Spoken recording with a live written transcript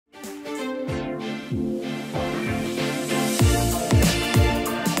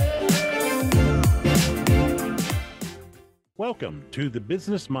Welcome to The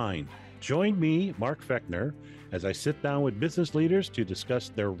Business Mind. Join me, Mark Fechner, as I sit down with business leaders to discuss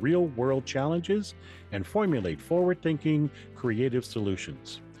their real-world challenges and formulate forward-thinking, creative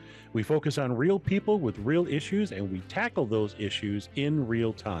solutions. We focus on real people with real issues, and we tackle those issues in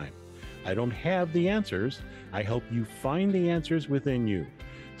real time. I don't have the answers. I help you find the answers within you.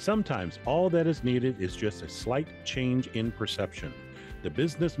 Sometimes all that is needed is just a slight change in perception. The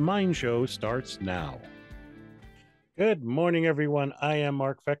Business Mind Show starts now. Good morning, everyone. I am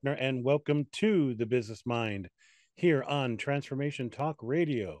Mark Fechner, and welcome to The Business Mind here on Transformation Talk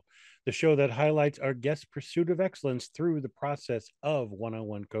Radio, the show that highlights our guests' pursuit of excellence through the process of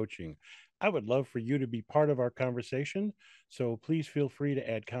one-on-one coaching. I would love for you to be part of our conversation, so please feel free to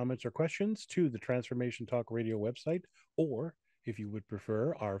add comments or questions to the Transformation Talk Radio website, or if you would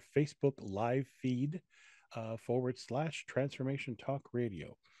prefer, our Facebook live feed / Transformation Talk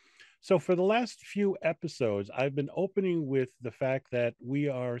Radio. So for the last few episodes, I've been opening with the fact that we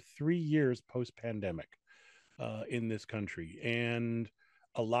are 3 years post-pandemic in this country. And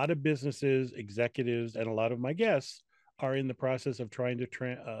a lot of businesses, executives, and a lot of my guests are in the process of trying to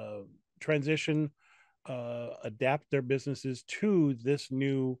transition, adapt their businesses to this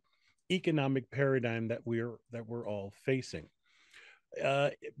new economic paradigm that we're all facing.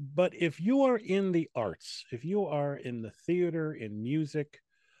 But if you are in the arts, if you are in the theater, in music,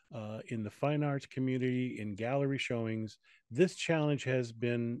 in the fine arts community, in gallery showings, this challenge has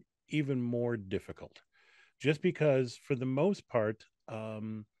been even more difficult. Just because, for the most part,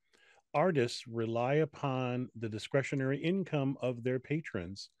 artists rely upon the discretionary income of their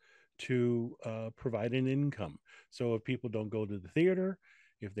patrons to provide an income. So if people don't go to the theater,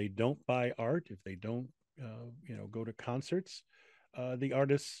 if they don't buy art, if they don't go to concerts, the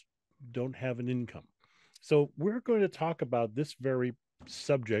artists don't have an income. So we're going to talk about this very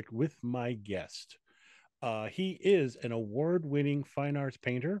subject with my guest. He is an award-winning fine arts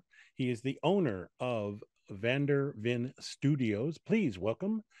painter. He is the owner of Vander Vinne Studios. Please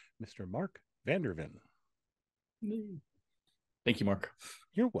welcome Mr. Mark Vander Vinne. Thank you, Mark.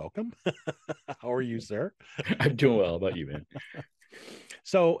 You're welcome. How are you, sir? I'm doing well. How about you, man?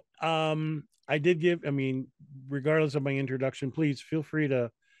 So I did give, regardless of my introduction, please feel free to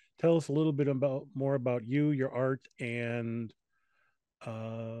tell us a little bit more about you, your art, and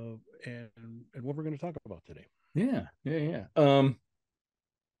what we're going to talk about today. Yeah.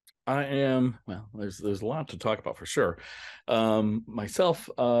 I am, well, there's a lot to talk about for sure. Myself,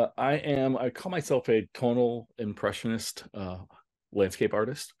 I call myself a tonal impressionist landscape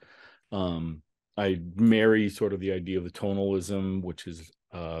artist. I marry sort of the idea of the tonalism, which is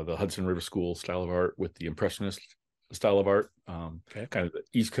the Hudson River School style of art, with the impressionist style of art. Kind of the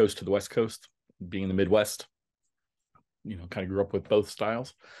East Coast to the West Coast, being in the Midwest. Kind of grew up with both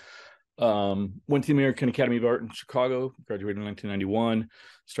styles. Went to the American Academy of Art in Chicago, graduated in 1991,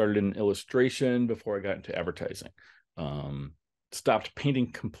 started in illustration before I got into advertising. Stopped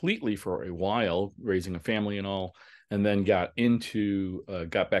painting completely for a while, raising a family and all, and then got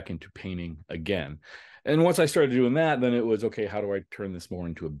back into painting again. And once I started doing that, then it was, okay, how do I turn this more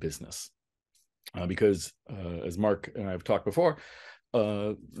into a business? Because as Mark and I have talked before,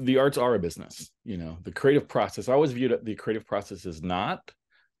 the arts are a business. The creative process, I always viewed the creative process as not,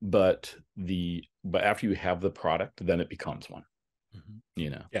 but after you have the product, then it becomes one.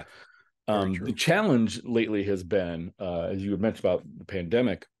 Yeah. The challenge lately has been, as you had mentioned about the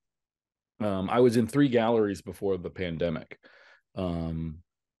pandemic, I was in 3 galleries before the pandemic.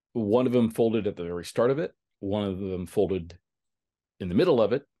 One of them folded at the very start of it, one of them folded in the middle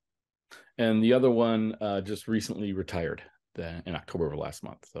of it, and the other one just recently retired in October of last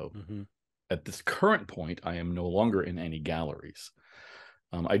month. So at this current point, I am no longer in any galleries.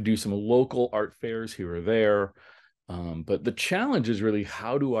 I do some local art fairs here or there, but the challenge is really,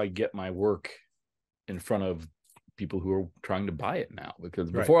 how do I get my work in front of people who are trying to buy it now? Because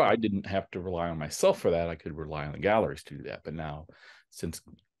before, I didn't have to rely on myself for that. I could rely on the galleries to do that. But now, since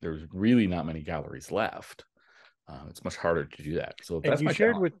there's really not many galleries left, it's much harder to do that. So that's my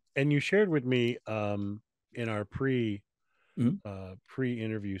challenge. You shared with me in our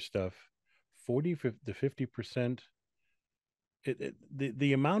pre-interview stuff, 40 to 50%.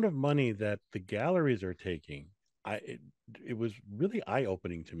 The amount of money that the galleries are taking, it was really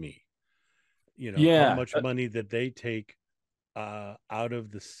eye-opening to me. How much money that they take out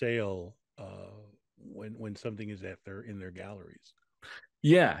of the sale when something is in their galleries.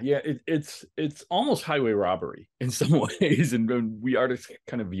 It's almost highway robbery in some ways, and we artists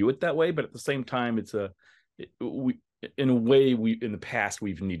kind of view it that way. But at the same time, in the past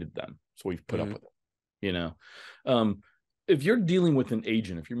we've needed them, so we've put up with it. if you're dealing with an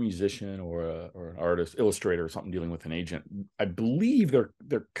agent, if you're a musician or an artist, illustrator or something dealing with an agent, I believe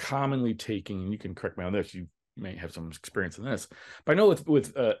they're commonly taking, and you can correct me on this, you may have some experience in this, but I know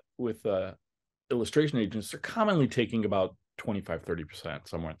with illustration agents, they're commonly taking about 25-30%,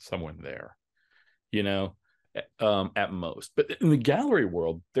 somewhere there, you know, at most. But in the gallery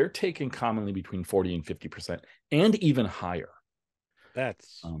world, they're taking commonly between 40 and 50% and even higher.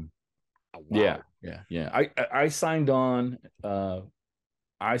 That's wow. Yeah. I signed on.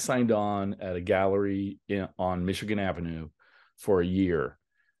 I signed on at a gallery on Michigan Avenue for a year,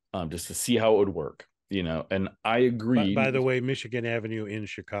 just to see how it would work. And I agreed. By the way, Michigan Avenue in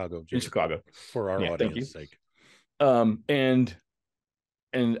Chicago, In just Chicago, for our audience sake. And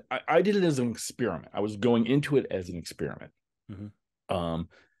I did it as an experiment. I was going into it as an experiment. Mm-hmm.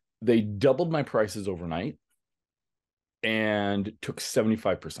 They doubled my prices overnight and took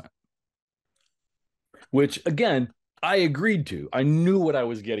 75%, which again, I agreed to. I knew what I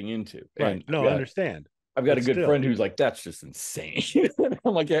was getting into. Right. And I understand. I've got a good friend who's like, that's just insane.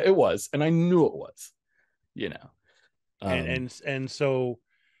 I'm like, yeah, it was. And I knew it was, And so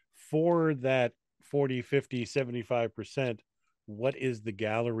for that 40, 50, 75%, what is the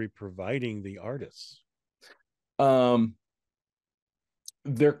gallery providing the artists? They're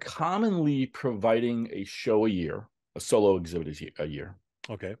commonly providing a show a year, a solo exhibit a year.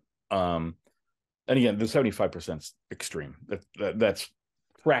 Okay. And again, the 75% is extreme. That's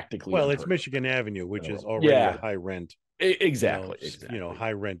practically it's Michigan Avenue, which is already a high rent. Exactly.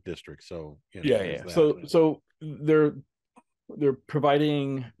 High rent district. So So they're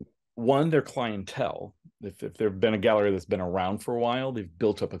providing their clientele. If there've been a gallery that's been around for a while, they've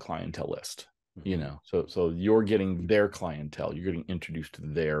built up a clientele list. So you're getting their clientele, you're getting introduced to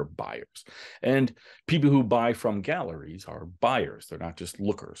their buyers, and people who buy from galleries are buyers. They're not just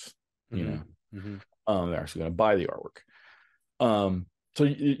lookers. They're actually going to buy the artwork. So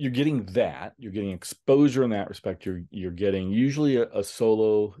you're getting that. You're getting exposure in that respect. You're getting usually a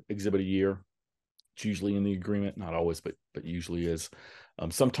solo exhibit a year. It's usually in the agreement, not always, but usually is.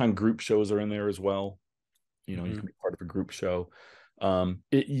 Sometimes group shows are in there as well. You can be part of a group show.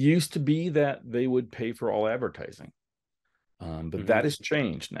 It used to be that they would pay for all advertising, but that has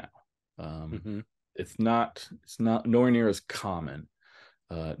changed now. It's not nowhere near as common.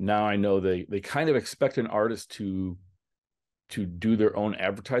 Now I know they kind of expect an artist to do their own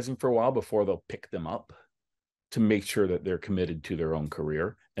advertising for a while before they'll pick them up, to make sure that they're committed to their own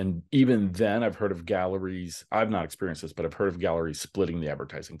career. And even then, I've heard of galleries, I've not experienced this, but I've heard of galleries splitting the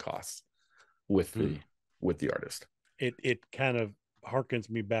advertising costs with the artist. It kind of harkens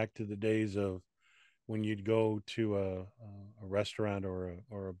me back to the days of when you'd go to a restaurant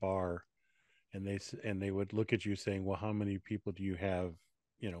or a bar, and they would look at you saying, well, how many people do you have?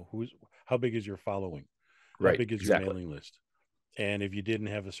 How big is your following? How big is your mailing list? And if you didn't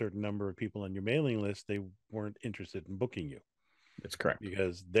have a certain number of people on your mailing list, they weren't interested in booking you. That's correct.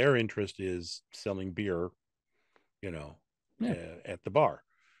 Because their interest is selling beer, at the bar.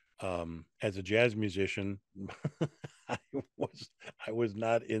 As a jazz musician, I was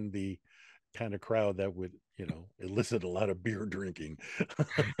not in the kind of crowd that would, elicit a lot of beer drinking.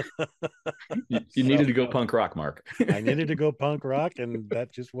 You needed to go punk rock, Mark. I needed to go punk rock, and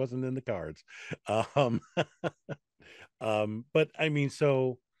that just wasn't in the cards. But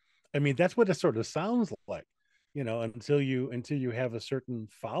that's what it sort of sounds like, until you have a certain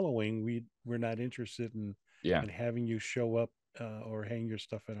following, we're not interested in having you show up or hang your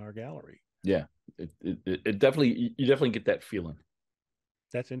stuff in our gallery. Yeah, it definitely, you definitely get that feeling.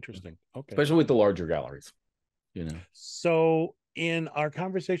 That's interesting. Okay. Especially with the larger galleries, So in our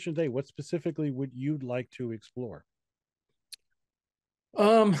conversation today, what specifically would you like to explore?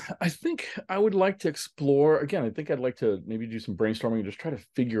 I think I would like to explore, again, I think I'd like to maybe do some brainstorming and just try to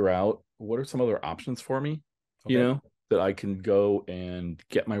figure out what are some other options for me, that I can go and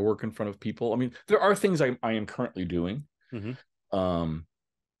get my work in front of people. I mean, there are things I am currently doing.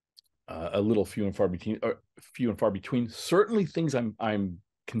 A little few and far between. Certainly things I'm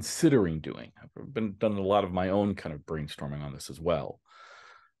considering doing. I've done a lot of my own kind of brainstorming on this as well.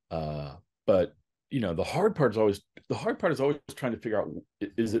 But the hard part is always trying to figure out,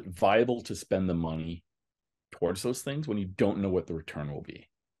 is it viable to spend the money towards those things when you don't know what the return will be?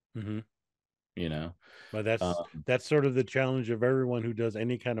 But that's sort of the challenge of everyone who does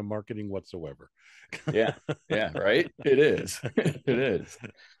any kind of marketing whatsoever. yeah, right. It is. It is.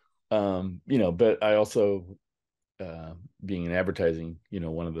 But I also, being in advertising,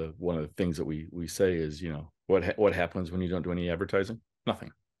 one of the things that we say is, what happens when you don't do any advertising?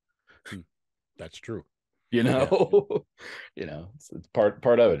 Nothing. That's true. It's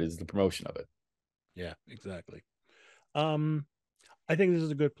part of it is the promotion of it. Yeah, exactly. I think this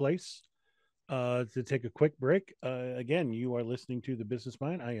is a good place to take a quick break. Again, you are listening to The Business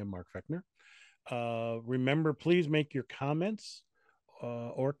Mind. I am Mark Fechner. Remember, please make your comments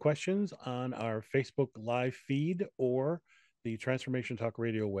or questions on our Facebook live feed or the Transformation Talk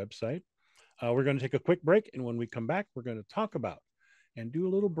Radio website. We're going to take a quick break. And when we come back, we're going to talk about and do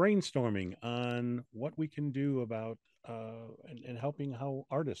a little brainstorming on what we can do about and helping how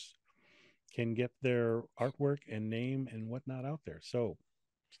artists can get their artwork and name and whatnot out there. So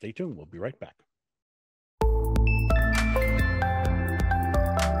stay tuned. We'll be right back.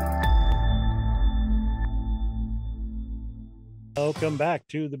 Welcome back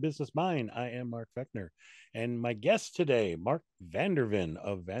to The Business Mind. I am Mark Fechner, and my guest today, Mark Vander Vinne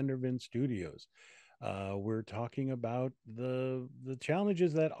of Vander Vinne Studios. We're talking about the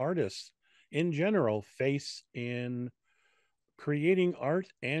challenges that artists in general face in creating art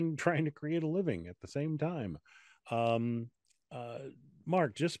and trying to create a living at the same time. Um,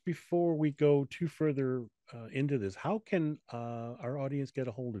 Mark, just before we go too further into this, how can our audience get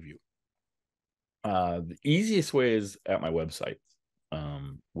a hold of you? The easiest way is at my website,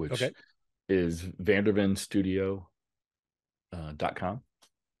 which is vandervinstudio.com.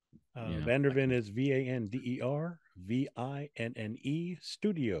 Vander Vinne is VANDERVINNE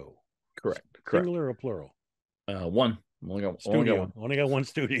studio. Correct. Singular or plural? One. Only got one. Only got one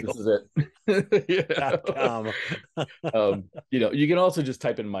studio. This is it. Yeah. .com. You can also just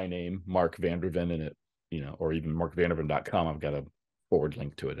type in my name, Mark Vander Vinne, in it, or even markvandervinne.com. I've got a forward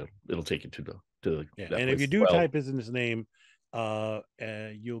link to it. It'll take you to the and if you do type his name,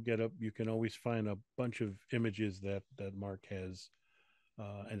 you can always find a bunch of images that Mark has.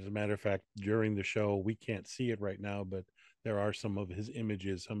 And as a matter of fact, during the show, we can't see it right now, but there are some of his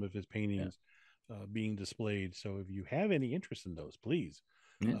images, some of his paintings being displayed. So if you have any interest in those, please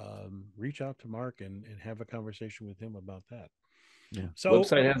reach out to Mark and have a conversation with him about that. Yeah. So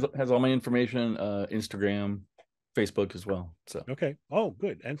website has all my information, Instagram, Facebook as well. So okay. Oh,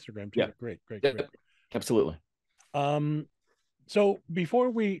 good. Instagram too. Yeah. Great. Absolutely. So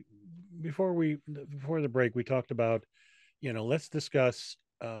before the break, we talked about, let's discuss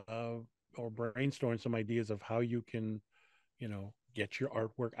or brainstorm some ideas of how you can, get your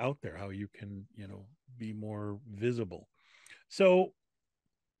artwork out there, how you can, be more visible. So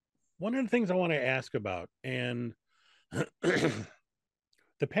one of the things I want to ask about, and the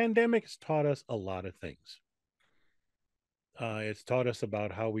pandemic has taught us a lot of things. It's taught us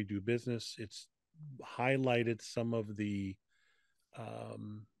about how we do business. It's highlighted some of the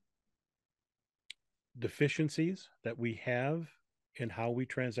deficiencies that we have in how we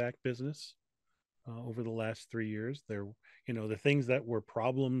transact business over the last 3 years. There, the things that were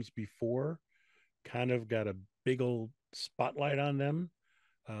problems before kind of got a big old spotlight on them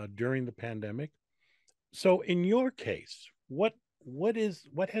during the pandemic. So in your case, what has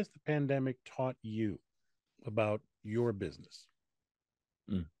the pandemic taught you about your business?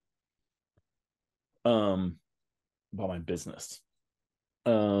 About my business.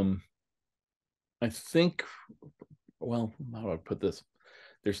 I think, well, how do I put this?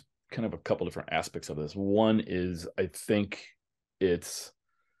 There's kind of a couple different aspects of this. One is, I think it's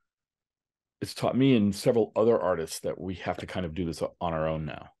taught me and several other artists that we have to kind of do this on our own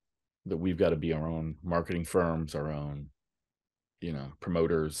now, that we've got to be our own marketing firms, our own,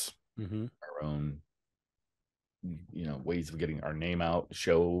 promoters, our own, ways of getting our name out,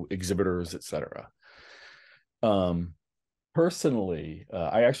 show exhibitors, etc. Personally,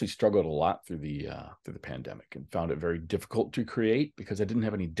 I actually struggled a lot through the pandemic and found it very difficult to create because I didn't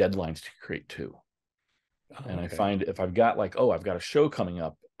have any deadlines to create too. And I find if I've got I've got a show coming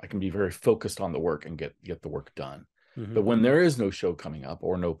up, I can be very focused on the work and get the work done. But when there is no show coming up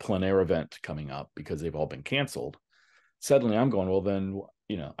or no plein air event coming up because they've all been canceled, suddenly I'm going, well, then,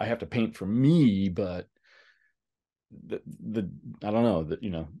 I have to paint for me, but I don't know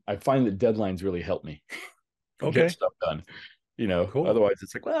I find that deadlines really help me. Get stuff done, cool. Otherwise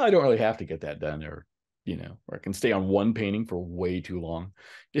it's like, well, I don't really have to get that done, or or I can stay on one painting for way too long,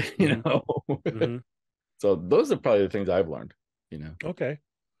 So those are probably the things I've learned,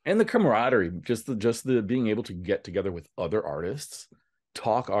 and the camaraderie, just the being able to get together with other artists,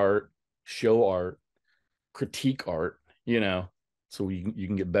 talk art, show art, critique art, so you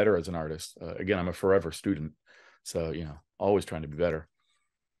can get better as an artist. Again, I'm a forever student, so always trying to be better.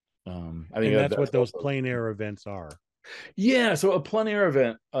 I think that's what those plein air events are. Yeah, so a plein air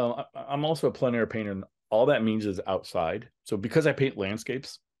event. I'm also a plein air painter, and all that means is outside. So because I paint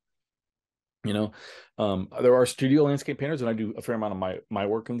landscapes, there are studio landscape painters, and I do a fair amount of my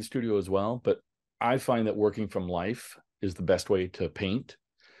work in the studio as well. But I find that working from life is the best way to paint.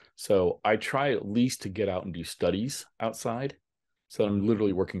 So I try at least to get out and do studies outside. So I'm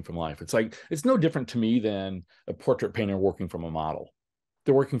literally working from life. It's like, it's no different to me than a portrait painter working from a model.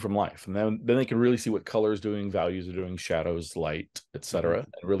 They're working from life. And then they can really see what color is doing, values are doing, shadows, light, etc., and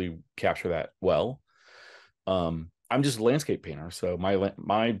really capture that well. I'm just a landscape painter. So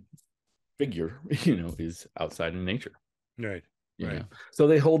my figure, is outside in nature. Right. You Right. know? So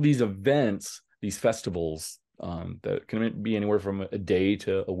they hold these events, these festivals, that can be anywhere from a day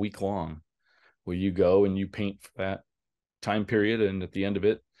to a week long, where you go and you paint for that time period, and at the end of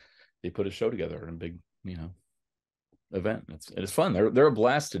it, they put a show together in a big, event. It's fun. They're a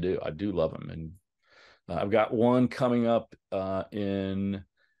blast to do. I do love them, and I've got one coming up I've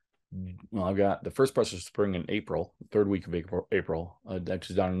got the first press of spring in April, third week of April,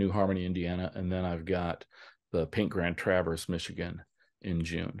 which is down in New Harmony, Indiana, and then I've got the Paint Grand Traverse, Michigan, in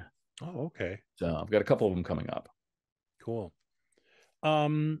June. Oh, okay. So I've got a couple of them coming up. Cool.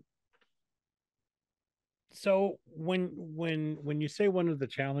 So when you say one of the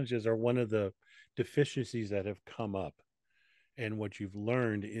challenges or one of the deficiencies that have come up, and what you've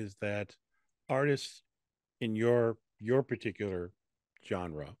learned is that artists in your particular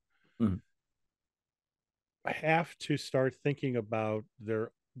genre Mhm. have to start thinking about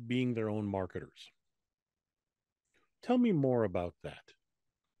their being their own marketers. Tell me more about that.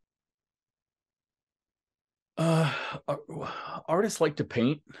 Uh, Artists like to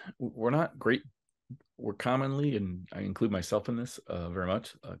paint. We're not great. We're commonly, and I include myself in this very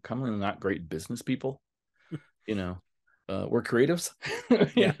much, commonly not great business people. You know, we're creatives.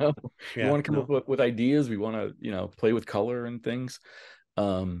 Yeah. We Yeah. want to come up No. with ideas. We want to, play with color and things.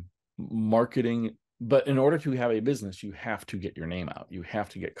 Marketing, but in order to have a business, you have to get your name out. You have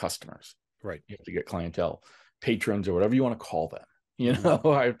to get customers. Right. You have to get clientele, patrons, or whatever you want to call them.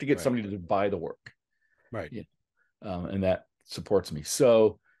 I have to get somebody to buy the work. Right. And that supports me.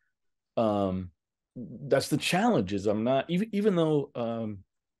 So that's the challenge. Is I'm not even though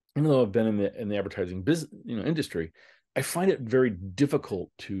I've been in the advertising business industry, I find it very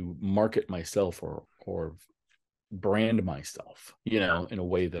difficult to market myself or brand myself, in a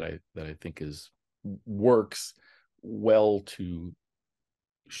way that I think works well to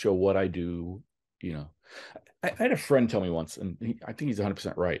show what I do. I had a friend tell me once, and I think he's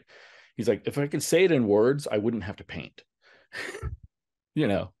 100% right. He's like, if I could say it in words, I wouldn't have to paint. you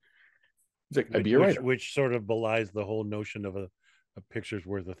know, He's like, I'd be a writer. Which sort of belies the whole notion of a picture's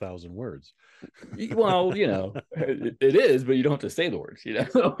worth 1,000 words. Well, it is, but you don't have to say the words,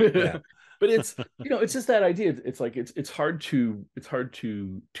 Yeah. But it's just that idea. It's like it's hard to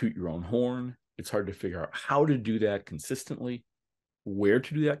toot your own horn. It's hard to figure out how to do that consistently, where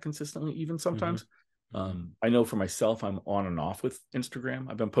to do that consistently, even sometimes. I know for myself, I'm on and off with Instagram.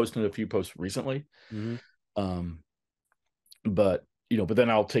 I've been posting a few posts recently. But then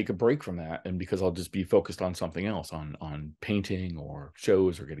I'll take a break from that, and because I'll just be focused on something else, on painting or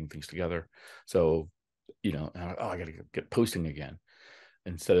shows or getting things together. So, I got to get posting again,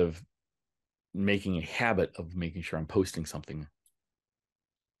 instead of making a habit of making sure I'm posting something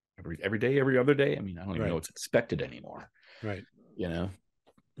every day, every other day. I mean, I don't even know what's expected anymore. Right.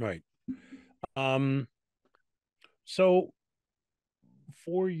 Right. So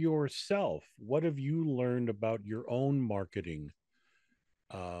for yourself, what have you learned about your own marketing?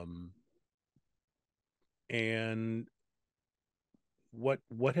 And what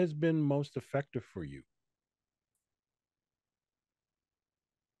has been most effective for you?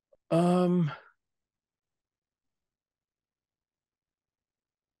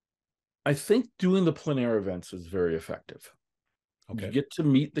 I think doing the plein air events is very effective. Okay. You get to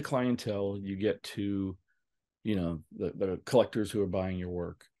meet the clientele. You get to, the collectors who are buying your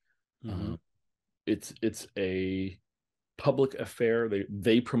work. It's a public affair.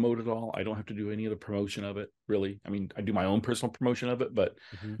 They promote it all. I don't have to do any of the promotion of it, really. I mean, I do my own personal promotion of it, but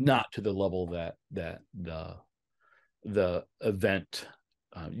not to the level that the event,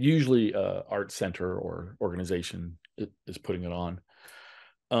 usually art center or organization, is putting it on.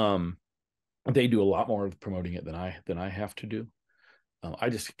 They do a lot more of promoting it than I have to do. I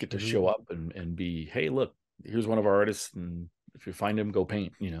just get to show up and be, hey, look, here's one of our artists, and if you find him, go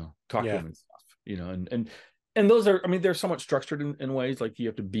paint. Talk to him and stuff. And those are, I mean, they're somewhat structured in ways, like you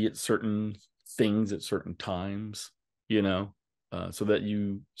have to be at certain things at certain times. So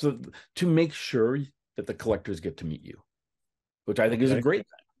to make sure that the collectors get to meet you, which I think is a great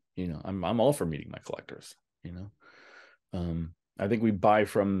thing. I'm all for meeting my collectors. I think we buy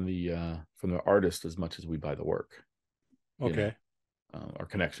from the artist as much as we buy the work. Our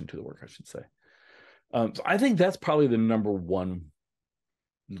connection to the work, I should say. So I think that's probably the number one,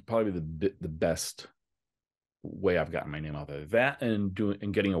 probably the best way I've gotten my name out there. That and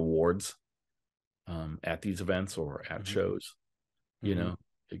getting awards at these events or at shows. You know,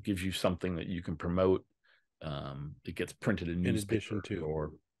 it gives you something that you can promote. It gets printed in newspaper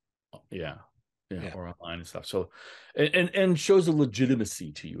or or online and stuff. So, and shows a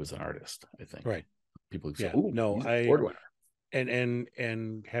legitimacy to you as an artist, I think. Right. People say, "Oh, no, he's an award winner."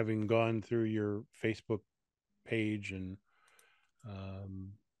 And having gone through your Facebook page, and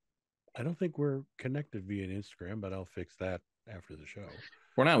I don't think we're connected via Instagram, but I'll fix that after the show.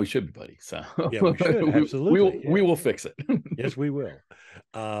 For now, we should be, buddy. So yeah, we should absolutely. We will fix it. Yes, we will.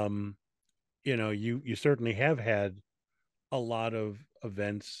 You know, you certainly have had a lot of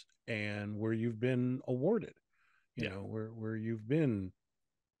events and where you've been awarded. You know, where you've been.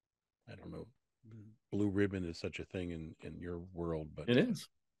 I don't know. Blue ribbon is such a thing in your world, but it is.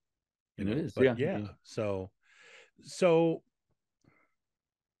 You know, it is. but yeah. So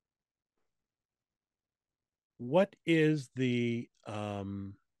what is the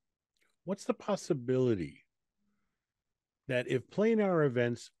what's the possibility that if plein air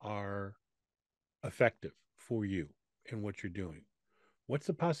events are effective for you in what you're doing, what's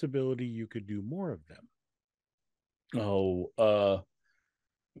the possibility you could do more of them?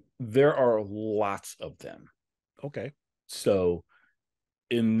 There are lots of them. Okay. So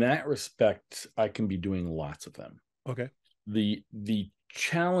in that respect, I can be doing lots of them. Okay. The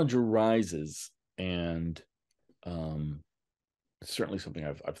challenge arises, and it's certainly something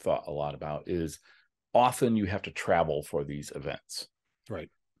I've thought a lot about, is often you have to travel for these events. Right.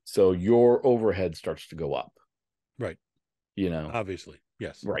 So your overhead starts to go up. Right. You know, obviously.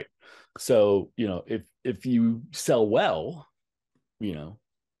 Yes. Right. So, you know, if you sell well, you know,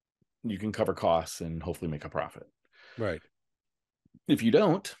 you can cover costs and hopefully make a profit. Right. If you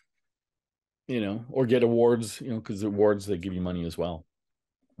don't, you know, or get awards, you know, because awards, they give you money as well,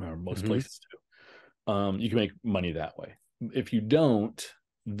 or most places do. You can make money that way. If you don't,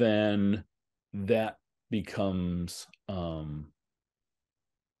 then that becomes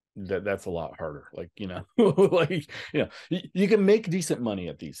that's a lot harder. Like, you know, like, you know, you can make decent money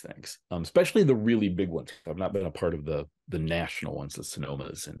at these things, especially the really big ones. I've not been a part of the national ones, the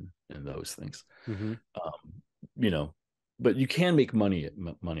Sonomas and those things. You know, but you can make money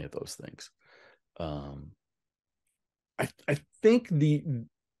at those things. I think the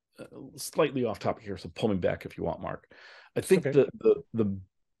slightly off topic here, so pull me back if you want, Mark. I think the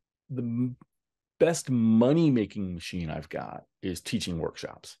best money making machine I've got is teaching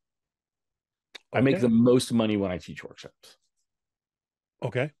workshops. I make the most money when I teach workshops.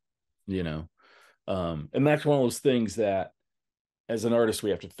 Okay. You know, and that's one of those things that as an artist we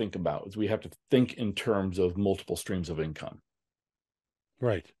have to think about, is we have to think in terms of multiple streams of income.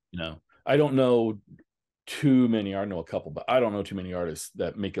 Right. You know, I don't know too many, I know a couple, but I don't know too many artists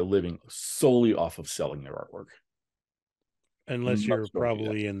that make a living solely off of selling their artwork. Unless you're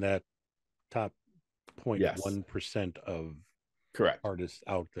probably in that top 0.1% of correct artists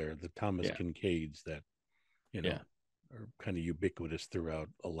out there, the Thomas Kincaids that, you know, are kind of ubiquitous throughout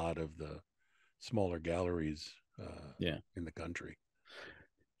a lot of the smaller galleries in the country.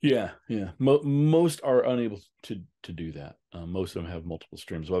 Most are unable to do that. Most of them have multiple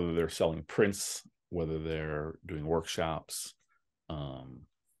streams, whether they're selling prints, whether they're doing workshops.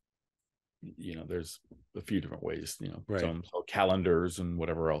 You know, there's a few different ways, you know, some calendars and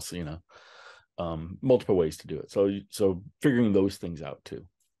whatever else, you know, multiple ways to do it. So figuring those things out too,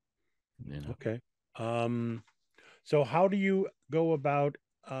 you know. Okay. So how do you go about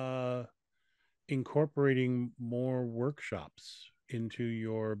incorporating more workshops into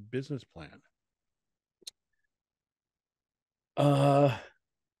your business plan?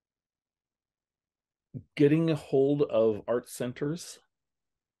 Getting a hold of art centers,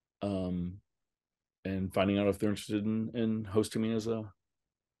 and finding out if they're interested in hosting me as a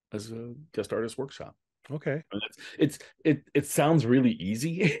guest artist workshop. Okay. It sounds really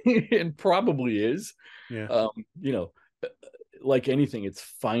easy and probably is. Yeah. You know, like anything, it's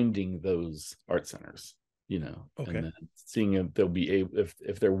finding those art centers, you know, and then seeing if they'll be able,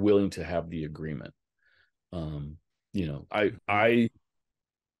 if they're willing to have the agreement. You know,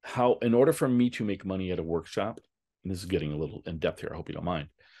 how, in order for me to make money at a workshop, and this is getting a little in depth here, I hope you don't mind.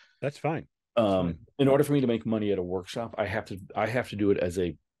 That's fine. In order for me to make money at a workshop, I have to do it as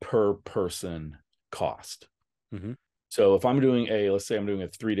a per person cost. So if I'm doing let's say I'm doing a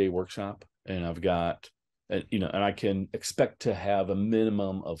 3-day workshop, and I've got, you know, and I can expect to have a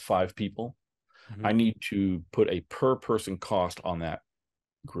minimum of 5 people, I need to put a per person cost on that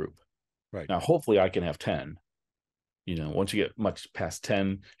group. Right. Now, hopefully I can have 10. You know, once you get much past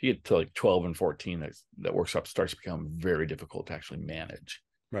 10, you get to like 12 and 14, that workshop starts to become very difficult to actually manage.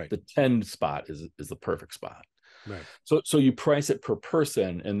 Right. The 10 spot is the perfect spot. Right. So you price it per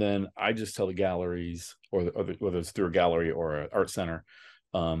person, and then I just tell the galleries, whether it's through a gallery or an art center,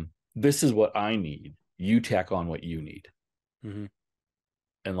 this is what I need. You tack on what you need, Mm-hmm.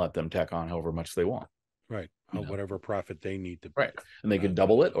 and let them tack on however much they want. Right. Whatever profit they need to. Right. And they could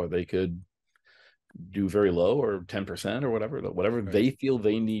double it, or they could do very low, or 10%, or whatever right. they feel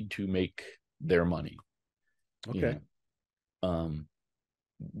they need to make their money. Okay.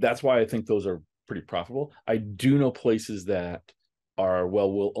 That's why I think those are pretty profitable. I do know places that are,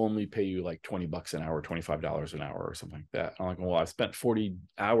 well, we'll only pay you like $20 an hour, $25 an hour, or something like that. I'm like, well, I spent 40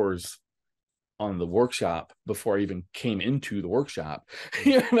 hours on the workshop before I even came into the workshop.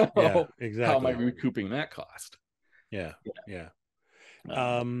 Yeah, exactly. How am I recouping that cost? Yeah.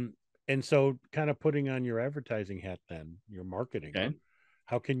 And so kind of putting on your advertising hat, then your marketing, okay.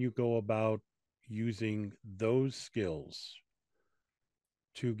 How can you go about using those skills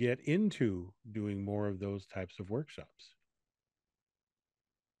to get into doing more of those types of workshops?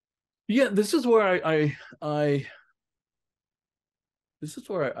 Yeah, this is where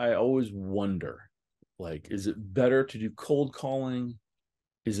I always wonder, like, is it better to do cold calling?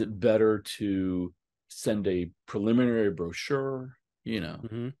 Is it better to send a preliminary brochure,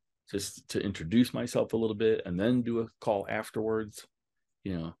 Mm-hmm. just to introduce myself a little bit, and then do a call afterwards,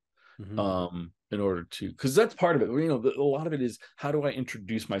 Mm-hmm. in order to, because that's part of it. A lot of it is, how do I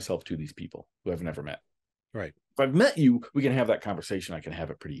introduce myself to these people who I've never met? Right. If I've met you, we can have that conversation. I can have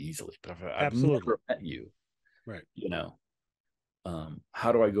it pretty easily. But if I've Absolutely. never met you, right.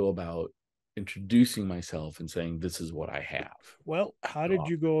 How do I go about introducing myself and saying, this is what I have? Well, how did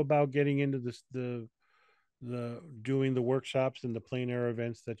you go about getting into the doing the workshops and the plein air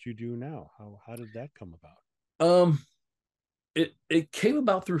events that you do now? How did that come about? It came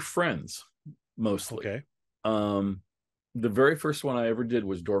about through friends, mostly. Okay. The very first one I ever did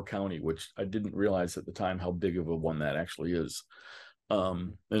was Door County, which I didn't realize at the time how big of a one that actually is.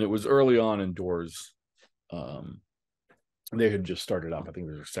 And it was early on in Doors. They had just started up. I think it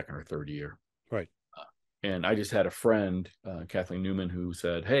was their second or third year. Right. And I just had a friend, Kathleen Newman, who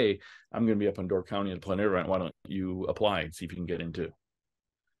said, hey, I'm going to be up in Door County at a plein air event. Why don't you apply and see if you can get into?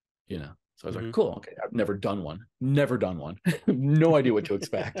 So I was like, cool. Okay. I've never done one. No idea what to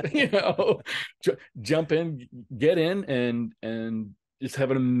expect. Jump in, get in, and just have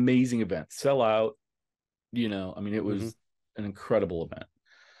an amazing event. Sell out. It was an incredible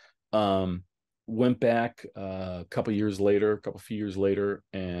event. Went back a few years later,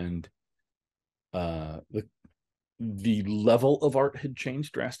 and the level of art had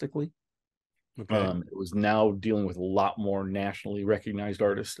changed drastically. Okay. It was now dealing with a lot more nationally recognized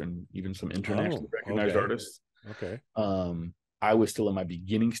artists, and even some internationally recognized artists. Okay. I was still in my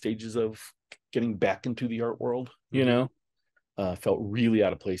beginning stages of getting back into the art world, felt really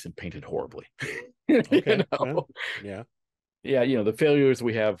out of place and painted horribly. Okay. Well, yeah. Yeah. The failures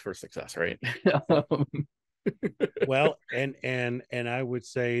we have for success, right? Well, and I would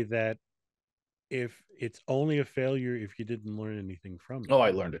say that if it's only a failure if you didn't learn anything from it. Oh,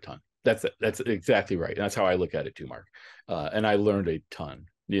 I learned a ton. That's exactly right. And that's how I look at it too, Mark. And I learned a ton,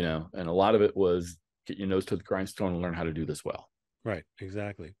 and a lot of it was get your nose to the grindstone and learn how to do this well. Right.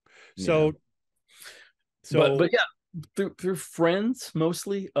 Exactly. So but yeah, through friends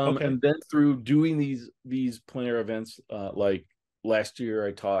mostly, and then through doing these plein air events. Like last year,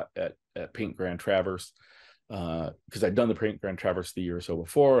 I taught at Paint Grand Traverse, because I'd done the Paint Grand Traverse the year or so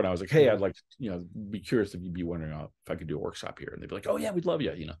before, and I was like, hey, I'd like to, be curious if you'd be wondering if I could do a workshop here, and they'd be like, oh yeah, we'd love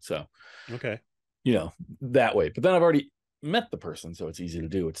you, so okay, that way. But then I've already met the person, so it's easy to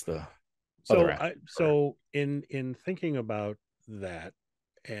do. It's the so in thinking about that,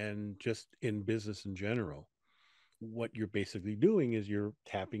 and just in business in general, what you're basically doing is you're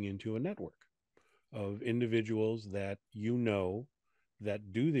tapping into a network of individuals that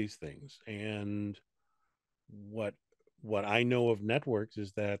that do these things. And what I know of networks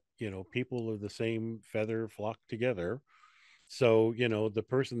is that people of the same feather flock together. So the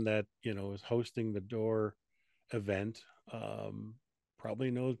person that is hosting the door event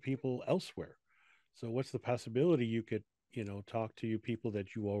probably knows people elsewhere. So what's the possibility you could talk to people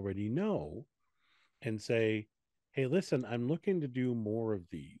that you already know and say, hey, listen, I'm looking to do more of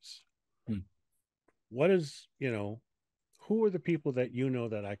these. What is who are the people that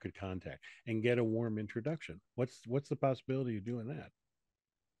that I could contact and get a warm introduction? What's the possibility of doing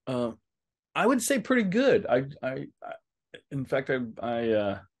that? I would say pretty good. In fact,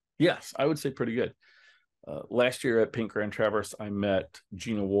 yes, I would say pretty good. Last year at Paint Grand Traverse, I met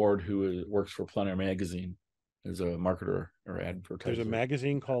Gina Ward, who works for Plein Air Magazine as a marketer or advertiser. There's a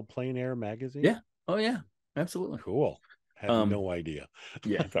magazine called Plein Air Magazine? Yeah. Oh, yeah. Absolutely. Cool. Have no idea.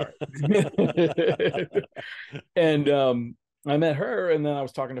 Yeah, it's all right. And I met her, and then I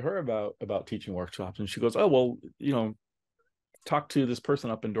was talking to her about teaching workshops, and she goes, "Oh, well, talk to this person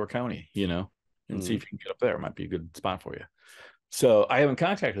up in Door County, and see if you can get up there. It might be a good spot for you." So I haven't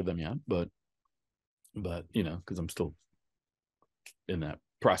contacted them yet, but because I'm still in that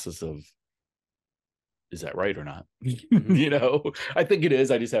process of, is that right or not? I think it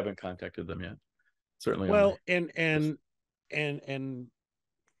is. I just haven't contacted them yet. Certainly. Well, and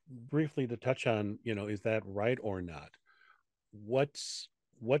briefly to touch on, is that right or not? What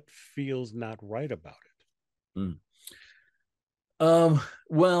feels not right about it?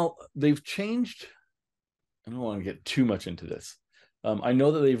 Well, they've changed. I don't want to get too much into this. I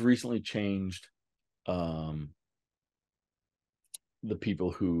know that they've recently changed the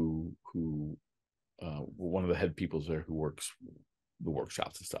people who one of the head peoples there who works the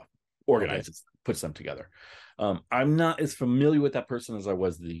workshops and stuff, organizes, puts them together. I'm not as familiar with that person as I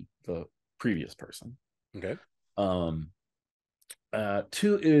was the previous person. Okay.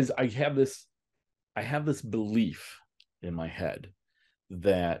 Two is I have this belief in my head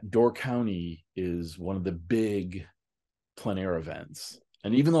that Door County is one of the big plein air events.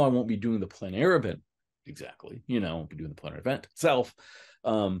 And even though I won't be doing the plein air event exactly, I won't be doing the plein air event itself,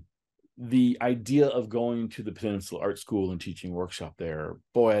 the idea of going to the Peninsula Art School and teaching workshop there,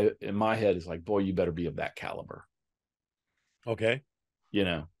 boy, in my head is like, boy, you better be of that caliber. Okay.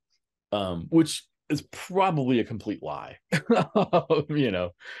 Which is probably a complete lie. When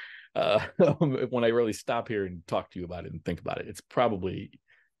I really stop here and talk to you about it and think about it, it's probably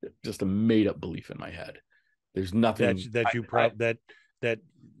just a made up belief in my head. There's nothing that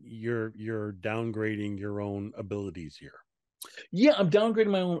you're downgrading your own abilities here. Yeah, I'm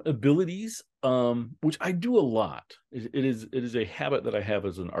downgrading my own abilities, which I do a lot. It is a habit that I have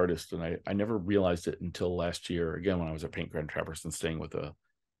as an artist, and I never realized it until last year. Again, when I was at Paint Grand Traverse and staying with a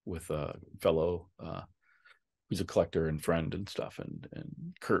fellow who's a collector and friend and stuff,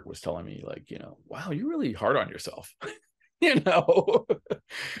 and Kurt was telling me, like, wow, you're really hard on yourself, and I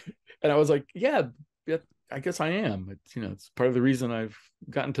was like, yeah, I guess I am. It's part of the reason I've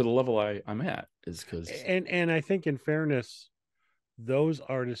gotten to the level I'm at, is because and I think, in fairness, those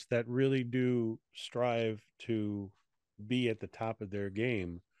artists that really do strive to be at the top of their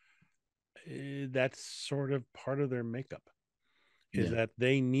game, that's sort of part of their makeup, is that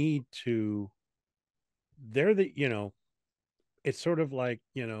they need to, it's sort of like,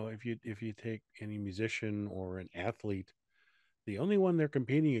 if you take any musician or an athlete, the only one they're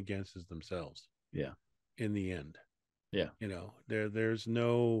competing against is themselves. Yeah. In the end. Yeah. There's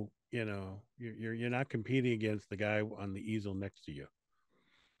no, you're not competing against the guy on the easel next to you.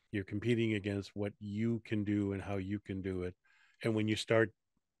 You're competing against what you can do and how you can do it. And when you start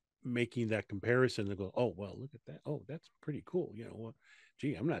making that comparison, they go, oh, well, look at that. Oh, that's pretty cool. Well,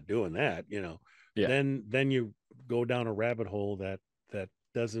 gee, I'm not doing that, Yeah. Then you go down a rabbit hole that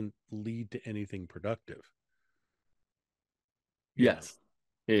doesn't lead to anything productive. Yes.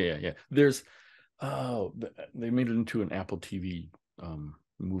 Yeah. There's, they made it into an Apple TV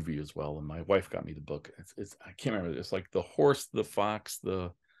movie as well, and my wife got me the book. It's I can't remember. It's like the horse, the fox,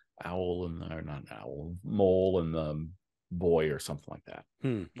 the owl, and the, or not an owl, mole, and the boy, or something like that.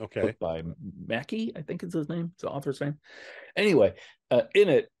 Okay. Book by Mackey, I think is his name. It's the author's name. Anyway, in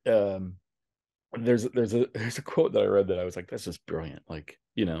it, there's a quote that I read that I was like, that's just brilliant. Like,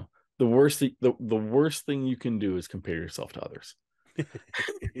 the worst thing you can do is compare yourself to others.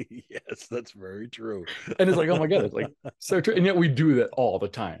 Yes, that's very true. And it's like, oh my god, it's like so true. And yet we do that all the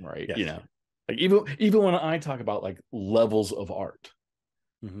time, right? Yes. Like even when I talk about like levels of art,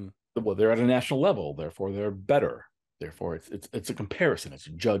 well, they're at a national level, therefore they're better. Therefore, it's a comparison, it's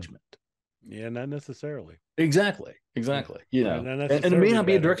a judgment. Yeah, not necessarily. Exactly. Yeah. And it may not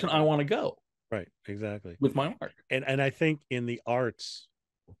be a direction I want to go. Right. Exactly. With my art. And I think in the arts,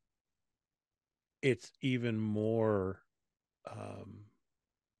 it's even more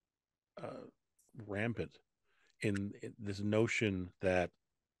rampant in this notion that,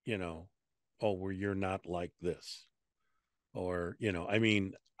 oh, well, you're not like this. Or, I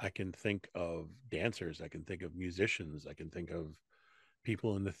mean, I can think of dancers, I can think of musicians, I can think of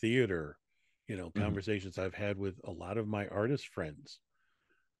people in the theater, conversations I've had with a lot of my artist friends,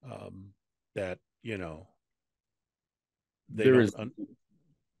 that,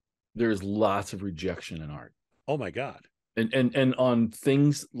 there's lots of rejection in art. Oh my God. And on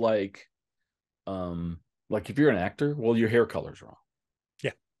things like if you're an actor, well, your hair color's wrong.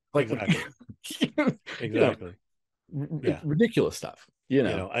 Yeah. Like exactly. Exactly. Yeah. Ridiculous stuff.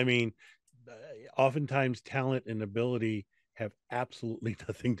 I mean, oftentimes talent and ability have absolutely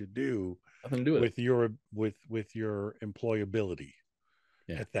nothing to do Nothing to do with it. with your employability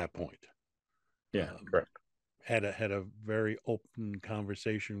Yeah. at that point. Yeah. Correct. Had a very open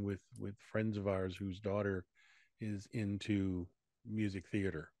conversation with friends of ours whose daughter is into music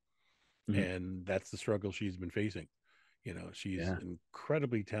theater, Mhm. and that's the struggle she's been facing. She's Yeah.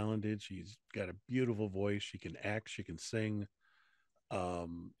 incredibly talented. She's got a beautiful voice. She can act, she can sing,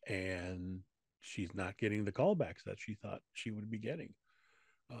 and she's not getting the callbacks that she thought she would be getting.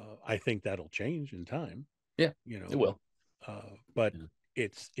 I think that'll change in time, Yeah. you It know, will. but Yeah.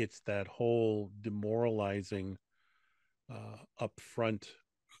 it's that whole demoralizing upfront,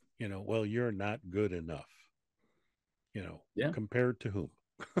 well, you're not good enough, Yeah. compared to whom?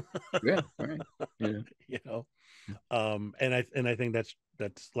 Yeah. All right. Yeah. you know, and I think that's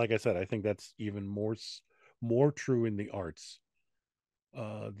like I said, I think that's even more true in the arts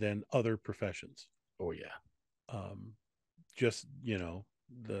than other professions. Oh yeah. Um, just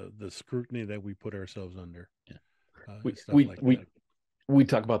the scrutiny that we put ourselves under, Yeah. and We stuff we like we that. we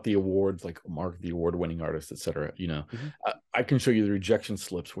talk about the awards, like Mark, the award-winning artist, etc. Mhm. I can show you the rejection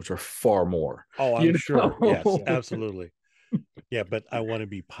slips, which are far more. Oh, I'm You sure. Yes, know. absolutely. Yeah, but I want to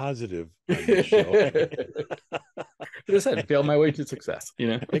be positive on this show. As I said, fail my way to success.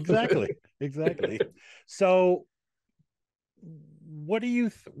 Exactly, exactly. So, what do you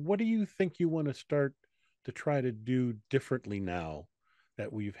think you want to start to try to do differently now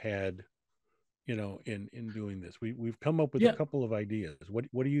that we've had, in doing this? We've come up with a Yeah. couple of ideas. What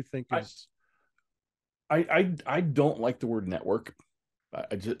do you think I, is I don't like the word network.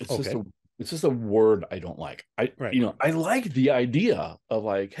 okay? It's just a word I don't like. Right. I like the idea of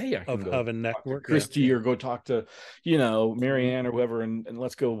like, hey, I can go Of a talk to network, yeah. Christy or go talk to, Marianne or whoever, and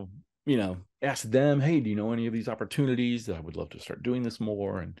let's go, ask them, hey, do you know any of these opportunities that I would love to start doing this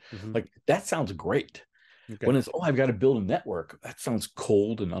more? And Hmm. like that sounds great. Okay. When it's, oh, I've got to build a network, that sounds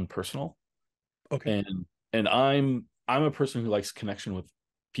cold and unpersonal. Okay. And I'm a person who likes connection with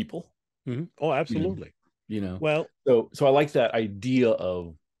people. Hmm. Oh, You know, absolutely. you know. Well, So I like that idea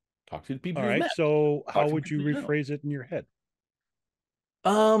of talk to the people all you've right. met, So, talk how to the would you people you know. rephrase it in your head?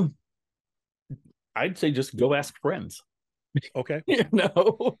 Um, I'd say just go ask friends. Okay.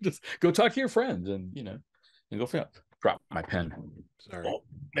 Just go talk to your friends, and go find out. Drop my pen. Sorry. Oh,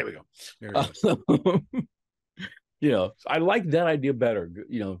 there we go. There it Uh, goes. I like that idea better.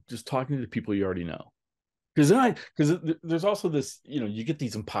 Just talking to the people you already know. Because there's also this, you get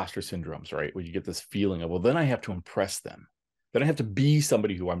these imposter syndromes, right? Where you get this feeling of, well, then I have to impress them. Then I have to be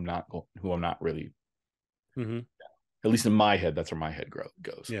somebody who I'm not really. Hmm. At least in my head, that's where my head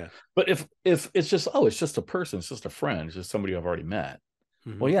goes. Yeah. But if it's just, oh, it's just a person, it's just a friend, it's just somebody I've already met.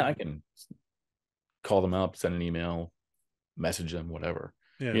 Hmm. Well, yeah, I can call them up, send an email, message them, whatever.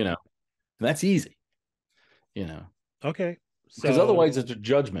 Yeah. And that's easy. You know, Okay. because So, otherwise it's a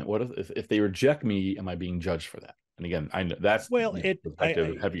judgment. What if they reject me? Am I being judged for that? And again, I know that's well,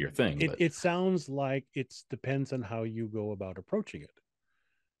 perspective heavier thing, but it sounds like it depends on how you go about approaching it.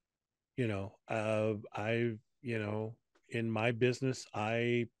 I've, in my business,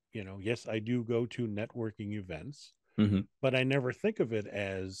 yes, I do go to networking events, Mhm. but I never think of it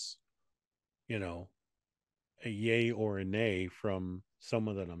as, you know, a yay or a nay from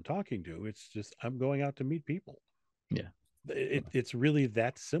someone that I'm talking to. It's just I'm going out to meet people. Yeah. It's really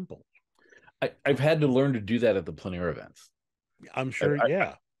that simple. I've had to learn to do that at the plein air events. I'm I, sure. I,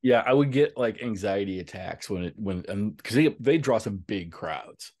 Yeah. yeah, I would get like anxiety attacks when because they draw some big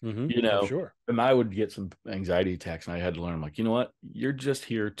crowds, Hmm. you Oh, know, sure. and I would get some anxiety attacks, and I had to learn, I'm like, you know what, you're just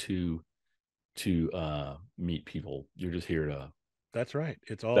here to meet people. You're just here to That's right.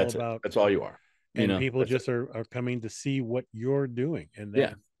 It's all that's it. about, That's all you are. and people That's it. just are coming to see what you're doing, and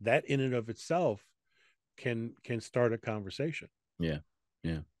Yeah, that in and of itself can start a conversation. yeah,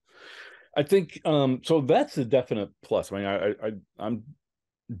 yeah. I think so. That's a definite plus. I mean, I'm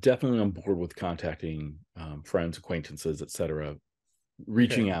definitely on board with contacting friends, acquaintances, etc., Okay.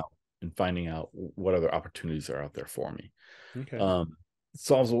 reaching out and finding out what other opportunities are out there for me. Okay. Um,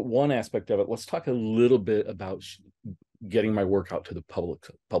 solves one aspect of it. Let's talk a little bit about getting my work out to the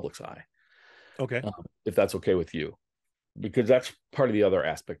public's eye, Okay. if that's okay with you, because that's part of the other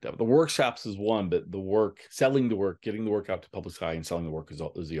aspect of it. The workshops is one, but the work, selling the work, getting the work out to public's eye, and selling the work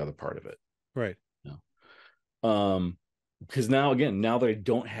is the other part of it. Right. You because now that I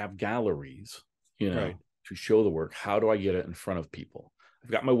don't have galleries, Right. to show the work, how do I get it in front of people?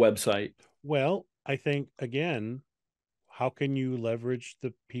 I've got my website. Well, I think again, how can you leverage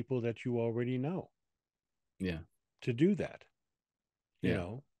the people that you already know Yeah, to do that? You yeah,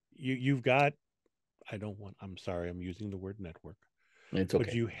 know, you've got, I don't want, I'm sorry, I'm using the word network, it's but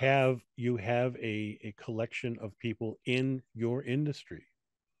okay. you have a collection of people in your industry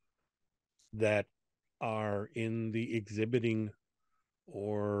that are in the exhibiting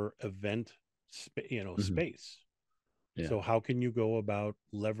or event space. Yeah. So how can you go about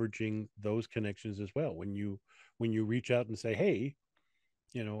leveraging those connections as well when you reach out and say, hey,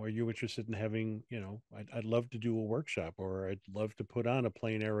 are you interested in having, I'd love to do a workshop, or I'd love to put on a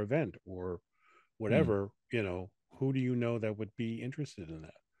plein air event, or Mm. whatever, who do you know that would be interested in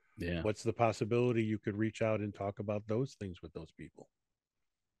that? Yeah. What's the possibility you could reach out and talk about those things with those people?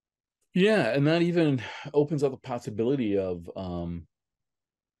 Yeah. And that even opens up the possibility of,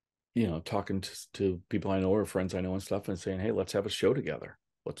 talking to people I know or friends I know and stuff and saying, hey, let's have a show together.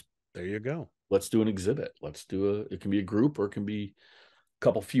 There you go. Let's do an exhibit. It can be a group, or it can be a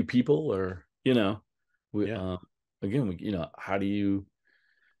couple few people, or, Yeah. again, how do you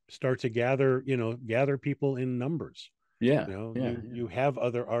Start to gather people in numbers. yeah, yeah, You have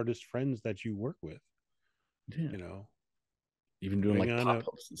other artist friends that you work with, yeah. you know Even doing putting like on a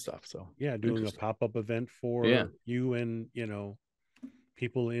pop-ups and stuff. So yeah, doing a interesting. pop-up event Yeah. for you, and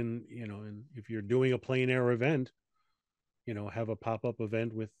people in, and if you're doing a plein air event, have a pop-up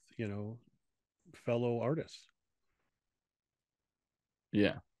event with, fellow artists,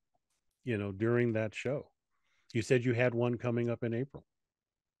 Yeah. during that show. You said you had one coming up in April.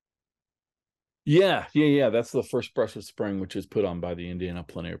 Yeah. Yeah. Yeah. That's the first brush of spring, which is put on by the Indiana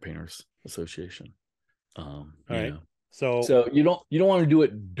Plein Air Painters Association. All right. Yeah. So So you don't want to do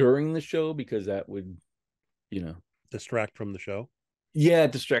it during the show, because that would, you know, distract from the show. yeah,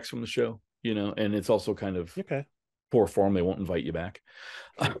 it distracts from the show, and it's also kind of Okay. poor form. They won't invite you back.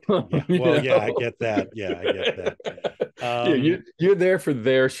 Yeah. Well, yeah, I get that. Yeah, I get that. Yeah, you're there for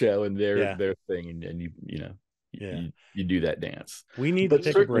their show and their Yeah. their thing, and Yeah. you do that dance. We need to But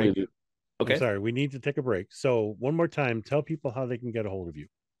take a break. certainly, I'm okay. sorry. We need to take a break. So one more time, tell people how they can get a hold of you.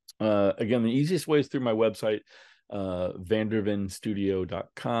 Again, the easiest way is through my website,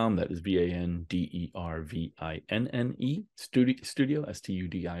 vandervinstudio.com. That is VANDERVINNE studio,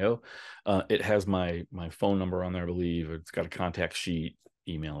 STUDIO. It has my phone number on there, I believe. It's got a contact sheet,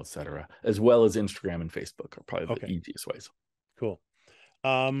 email, etc., as well as Instagram and Facebook are probably the Okay. easiest ways. Cool.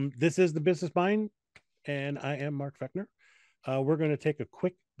 This is the Business Mind, and I am Mark Fechner. We're going to take a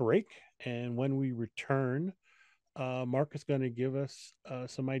quick break, and when we return, Mark is going to give us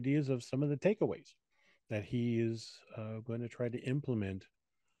some ideas of some of the takeaways that he is going to try to implement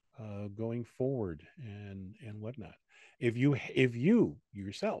going forward, and whatnot. If you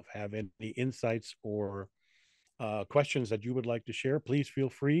yourself have any insights or questions that you would like to share, please feel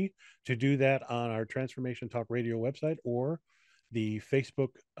free to do that on our Transformation Talk Radio website, or the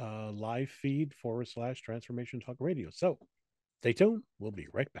Facebook live feed / Transformation Talk Radio. So stay tuned. We'll be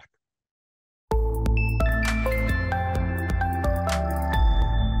right back.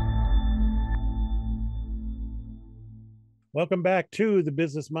 Welcome back to the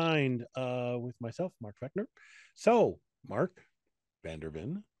Business Mind with myself, Mark Fechner. So, Mark Vander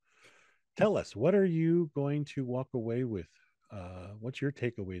Vinne, tell us, what are you going to walk away with? What's your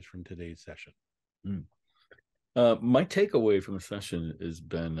takeaways from today's session? My takeaway from the session has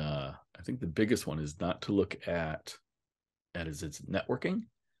been, I think the biggest one is not to look at as it's networking,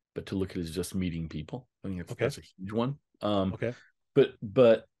 but to look at as just meeting people. I think that's a huge one. Okay. But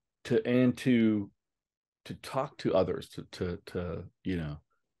to talk to others, to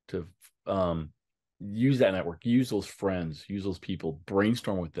use that network, use those friends, use those people,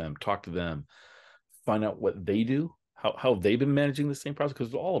 brainstorm with them, talk to them, find out what they do, how they've been managing the same process,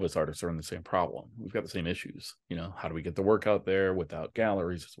 because all of us artists are in the same problem. We've got the same issues. How do we get the work out there without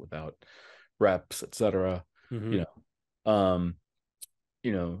galleries, without reps, etc. Mm-hmm.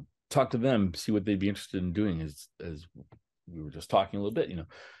 Talk to them, see what they'd be interested in doing, as we were just talking a little bit,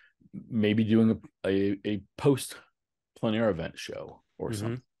 maybe doing a post plein air event show or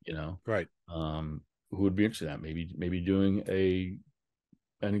something, Right. Who would be interested in that? Maybe doing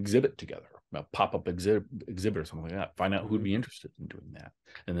an exhibit together, a pop-up exhibit or something like that. Find out who'd be interested in doing that,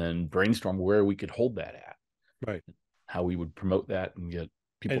 and then brainstorm where we could hold that at, Right. how we would promote that and get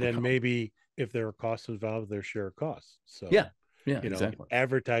people And to then come. maybe if there are costs involved, there's shared costs. So Yeah, exactly.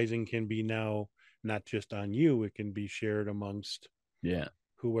 advertising can be now not just on you; it can be shared amongst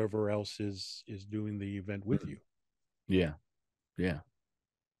whoever else is doing the event with you. Yeah.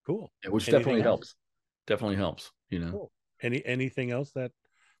 Cool. Which Anything definitely else? helps. Definitely helps. Cool. Anything else that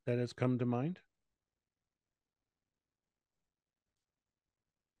has come to mind?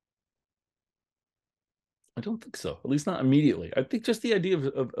 I don't think so. At least not immediately. I think just the idea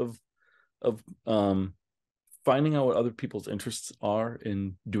of finding out what other people's interests are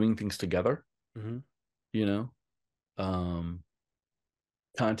in doing things together. Mm-hmm.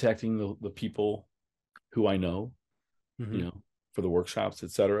 Contacting the people who I know, for the workshops,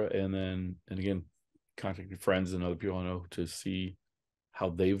 etc. And again, contacting friends and other people I know to see how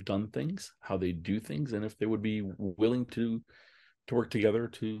they've done things, how they do things, and if they would be willing to work together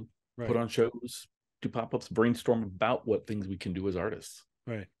to put on shows, do pop-ups, brainstorm about what things we can do as artists.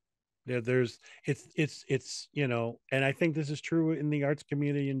 Right. Yeah, it's and I think this is true in the arts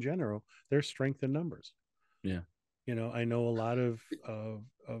community in general. There's strength in numbers. Yeah. I know a lot of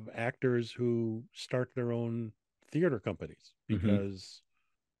actors who start their own theater companies because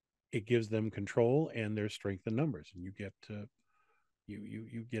it gives them control and there's strength in numbers, and you get to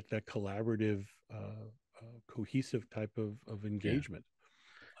you get that collaborative, cohesive type of engagement.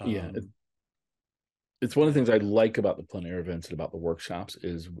 Yeah. It's one of the things I like about the plein air events and about the workshops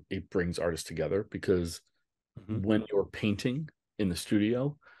is it brings artists together, because when you're painting in the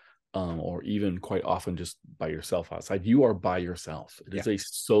studio, or even quite often just by yourself outside, you are by yourself. It is a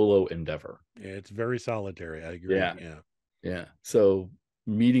solo endeavor. Yeah, it's very solitary. I agree. Yeah. So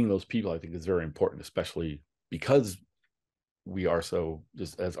meeting those people, I think, is very important, especially because we are so,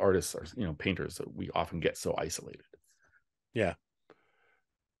 just as artists, or painters, that we often get so isolated.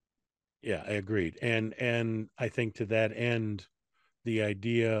 Yeah, I agreed. And I think to that end, the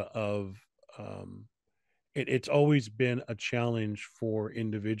idea of it's always been a challenge for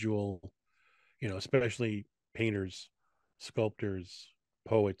individual, especially painters, sculptors,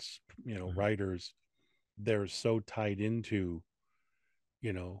 poets, writers. They're so tied into,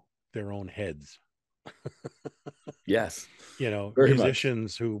 their own heads. Yes. Very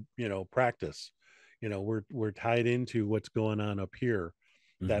Musicians much. who, practice, we're tied into what's going on up here,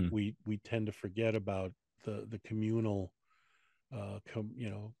 that we tend to forget about the communal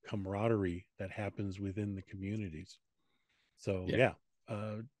camaraderie that happens within the communities. So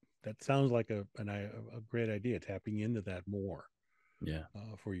that sounds like a great idea, tapping into that more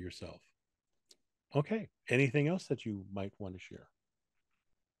for yourself. Okay, anything else that you might want to share?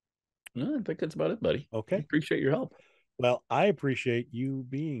 No, I think that's about it, buddy. Okay, I appreciate your help. Well, I appreciate you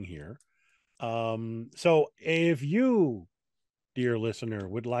being here. So if you, dear listener,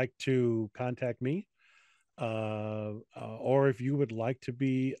 would like to contact me, or if you would like to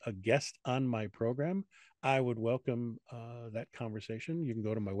be a guest on my program, I would welcome that conversation. You can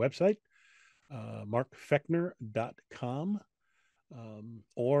go to my website, markfechner.com,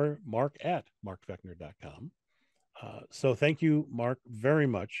 or mark@markfechner.com. So thank you, Mark, very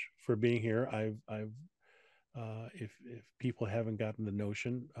much for being here. If people haven't gotten the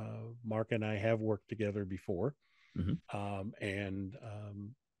notion, Mark and I have worked together before, and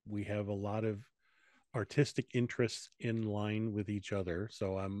we have a lot of artistic interests in line with each other.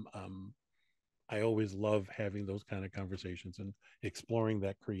 So I always love having those kind of conversations and exploring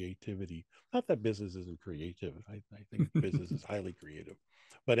that creativity. Not that business isn't creative. I think business is highly creative.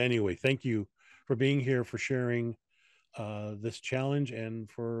 But anyway, thank you for being here, for sharing this challenge, and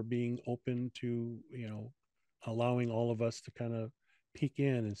for being open to, allowing all of us to kind of peek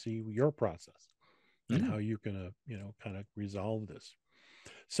in and see your process and how you can, kind of resolve this.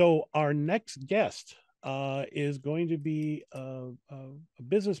 So our next guest is going to be a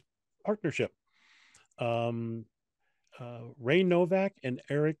business partnership. Ray Novak and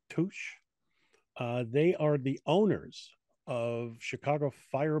Eric Touche. They are the owners of Chicago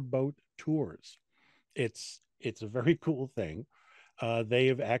Fireboat Tours. It's a very cool thing. They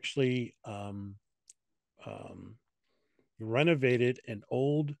have actually renovated an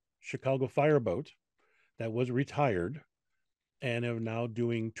old Chicago fireboat that was retired, and are now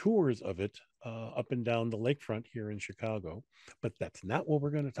doing tours of it up and down the lakefront here in Chicago. But that's not what we're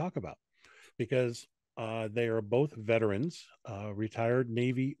going to talk about, because they are both veterans, retired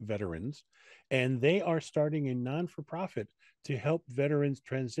Navy veterans, and they are starting a non-for-profit to help veterans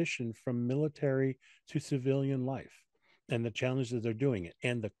transition from military to civilian life and the challenges they're doing it.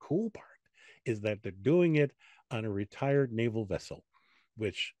 And the cool part is that they're doing it on a retired naval vessel,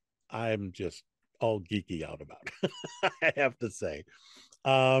 which I'm just all geeky out about, I have to say.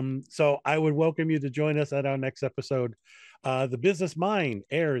 So I would welcome you to join us at our next episode. The Business Mind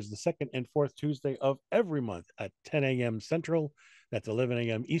airs the second and fourth Tuesday of every month at 10 a.m. Central. That's 11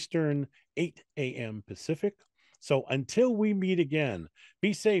 a.m. Eastern, 8 a.m. Pacific. So until we meet again,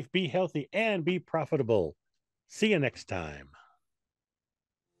 be safe, be healthy, and be profitable. See you next time.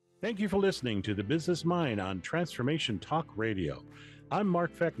 Thank you for listening to The Business Mind on Transformation Talk Radio. I'm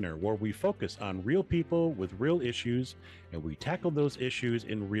Mark Fechner, where we focus on real people with real issues, and we tackle those issues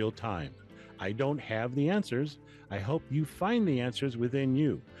in real time. I don't have the answers. I hope you find the answers within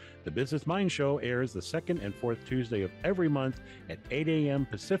you. The Business Mind Show airs the second and fourth Tuesday of every month at 8 a.m.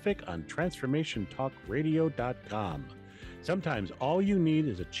 Pacific on transformationtalkradio.com. Sometimes all you need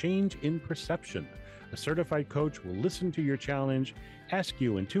is a change in perception, A certified coach will listen to your challenge, ask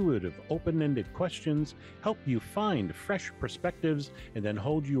you intuitive, open-ended questions, help you find fresh perspectives, and then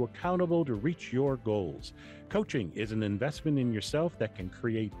hold you accountable to reach your goals. Coaching is an investment in yourself that can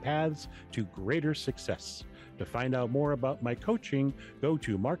create paths to greater success. To find out more about my coaching, go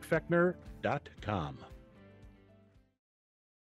to markfechner.com.